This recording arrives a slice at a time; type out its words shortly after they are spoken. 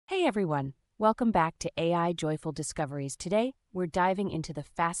everyone, welcome back to AI Joyful Discoveries. Today, we're diving into the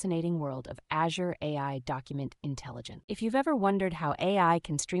fascinating world of Azure AI Document Intelligence. If you've ever wondered how AI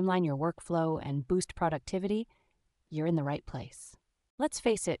can streamline your workflow and boost productivity, you're in the right place. Let's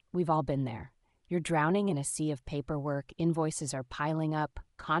face it, we've all been there. You're drowning in a sea of paperwork, invoices are piling up,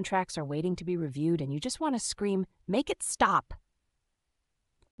 contracts are waiting to be reviewed, and you just want to scream, "Make it stop!"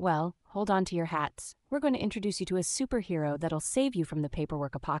 Well, hold on to your hats. We're going to introduce you to a superhero that'll save you from the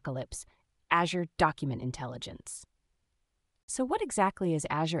paperwork apocalypse, Azure Document Intelligence. So what exactly is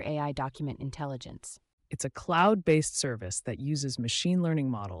Azure AI Document Intelligence? It's a cloud-based service that uses machine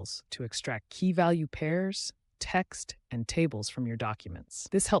learning models to extract key value pairs, text, and tables from your documents.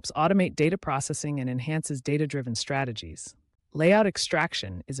 This helps automate data processing and enhances data-driven strategies. Layout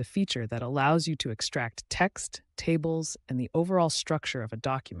extraction is a feature that allows you to extract text, tables, and the overall structure of a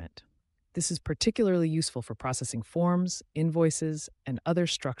document. This is particularly useful for processing forms, invoices, and other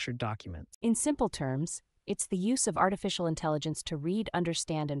structured documents. In simple terms, it's the use of artificial intelligence to read,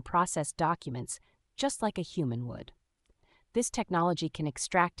 understand, and process documents just like a human would. This technology can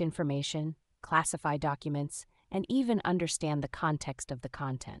extract information, classify documents, and even understand the context of the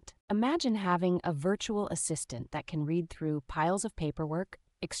content. Imagine having a virtual assistant that can read through piles of paperwork,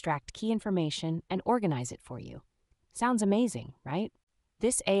 extract key information, and organize it for you. Sounds amazing, right?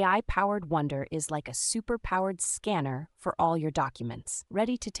 This AI-powered wonder is like a super-powered scanner for all your documents,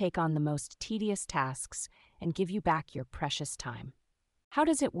 ready to take on the most tedious tasks and give you back your precious time. How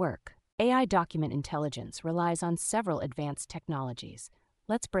does it work? AI Document Intelligence relies on several advanced technologies.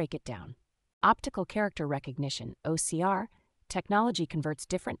 Let's break it down. Optical Character Recognition, OCR, technology converts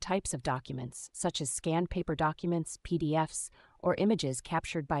different types of documents, such as scanned paper documents, PDFs, or images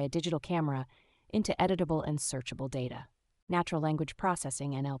captured by a digital camera, into editable and searchable data. Natural Language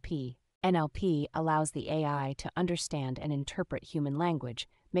Processing, NLP. NLP allows the AI to understand and interpret human language,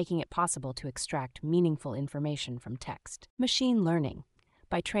 making it possible to extract meaningful information from text. Machine Learning.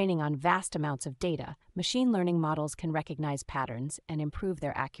 By training on vast amounts of data, machine learning models can recognize patterns and improve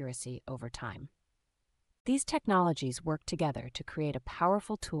their accuracy over time. These technologies work together to create a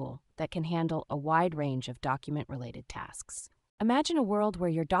powerful tool that can handle a wide range of document-related tasks. Imagine a world where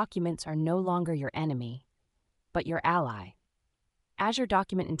your documents are no longer your enemy, but your ally. Azure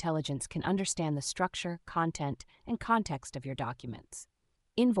Document Intelligence can understand the structure, content, and context of your documents.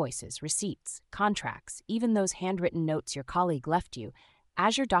 Invoices, receipts, contracts, even those handwritten notes your colleague left you,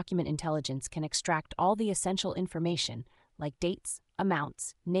 Azure Document Intelligence can extract all the essential information, like dates,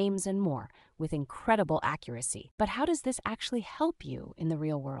 amounts, names, and more, with incredible accuracy. But how does this actually help you in the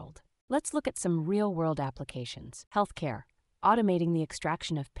real world? Let's look at some real-world applications. Healthcare, automating the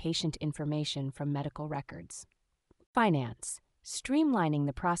extraction of patient information from medical records. Finance, streamlining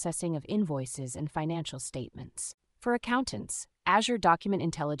the processing of invoices and financial statements. For accountants, Azure Document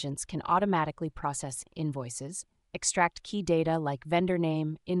Intelligence can automatically process invoices, extract key data like vendor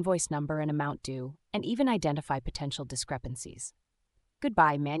name, invoice number, and amount due, and even identify potential discrepancies.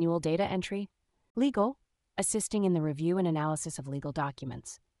 Goodbye manual data entry. Legal, assisting in the review and analysis of legal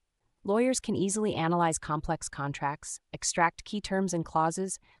documents. Lawyers can easily analyze complex contracts, extract key terms and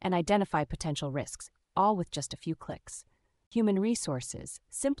clauses, and identify potential risks, all with just a few clicks. Human resources,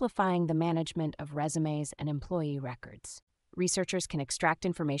 simplifying the management of resumes and employee records. Researchers can extract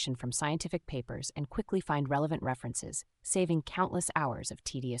information from scientific papers and quickly find relevant references, saving countless hours of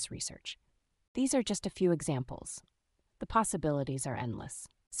tedious research. These are just a few examples. The possibilities are endless.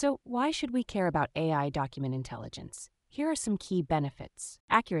 So why should we care about AI Document Intelligence? Here are some key benefits.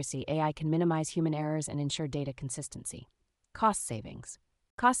 Accuracy. AI can minimize human errors and ensure data consistency. Cost savings.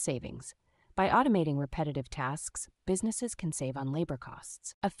 Cost savings. By automating repetitive tasks, businesses can save on labor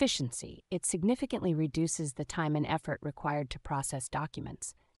costs. Efficiency. It significantly reduces the time and effort required to process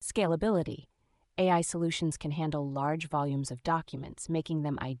documents. Scalability. AI solutions can handle large volumes of documents, making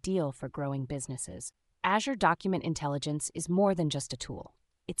them ideal for growing businesses. Azure Document Intelligence is more than just a tool.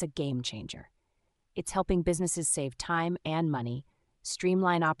 It's a game changer. It's helping businesses save time and money,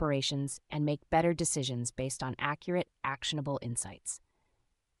 streamline operations, and make better decisions based on accurate, actionable insights.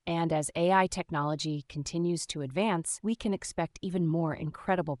 And as AI technology continues to advance, we can expect even more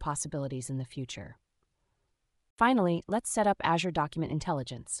incredible possibilities in the future. Finally, let's set up Azure Document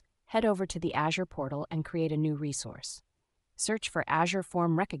Intelligence. Head over to the Azure portal and create a new resource. Search for Azure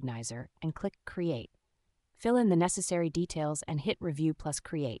Form Recognizer and click Create. Fill in the necessary details and hit Review plus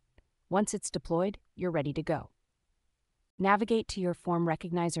Create. Once it's deployed, you're ready to go. Navigate to your Form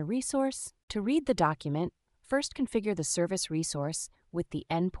Recognizer resource. To read the document, first configure the service resource with the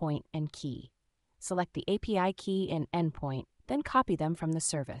endpoint and key. Select the API key and endpoint, then copy them from the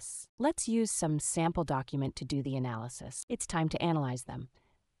service. Let's use some sample document to do the analysis. It's time to analyze them.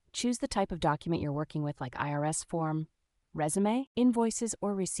 Choose the type of document you're working with, like IRS form, resume, invoices,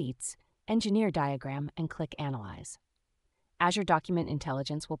 or receipts, engineer diagram, and click Analyze. Azure Document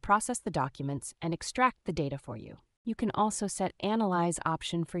Intelligence will process the documents and extract the data for you. You can also set Analyze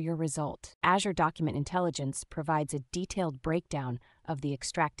option for your result. Azure Document Intelligence provides a detailed breakdown of the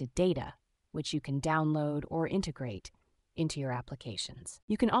extracted data, which you can download or integrate into your applications.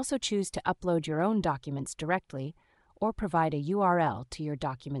 You can also choose to upload your own documents directly or provide a URL to your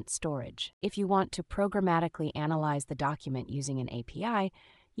document storage. If you want to programmatically analyze the document using an API,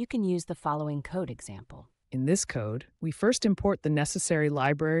 you can use the following code example. In this code, we first import the necessary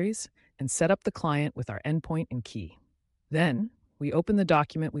libraries and set up the client with our endpoint and key. Then, we open the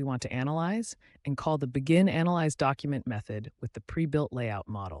document we want to analyze and call the Begin Analyze Document method with the pre-built layout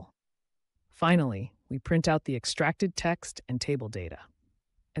model. Finally, we print out the extracted text and table data.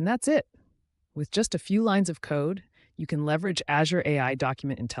 And that's it. With just a few lines of code, you can leverage Azure AI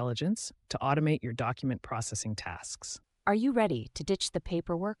Document Intelligence to automate your document processing tasks. Are you ready to ditch the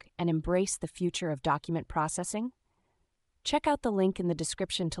paperwork and embrace the future of document processing? Check out the link in the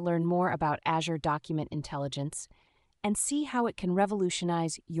description to learn more about Azure Document Intelligence and see how it can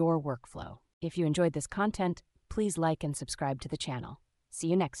revolutionize your workflow. If you enjoyed this content, please like and subscribe to the channel. See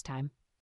you next time.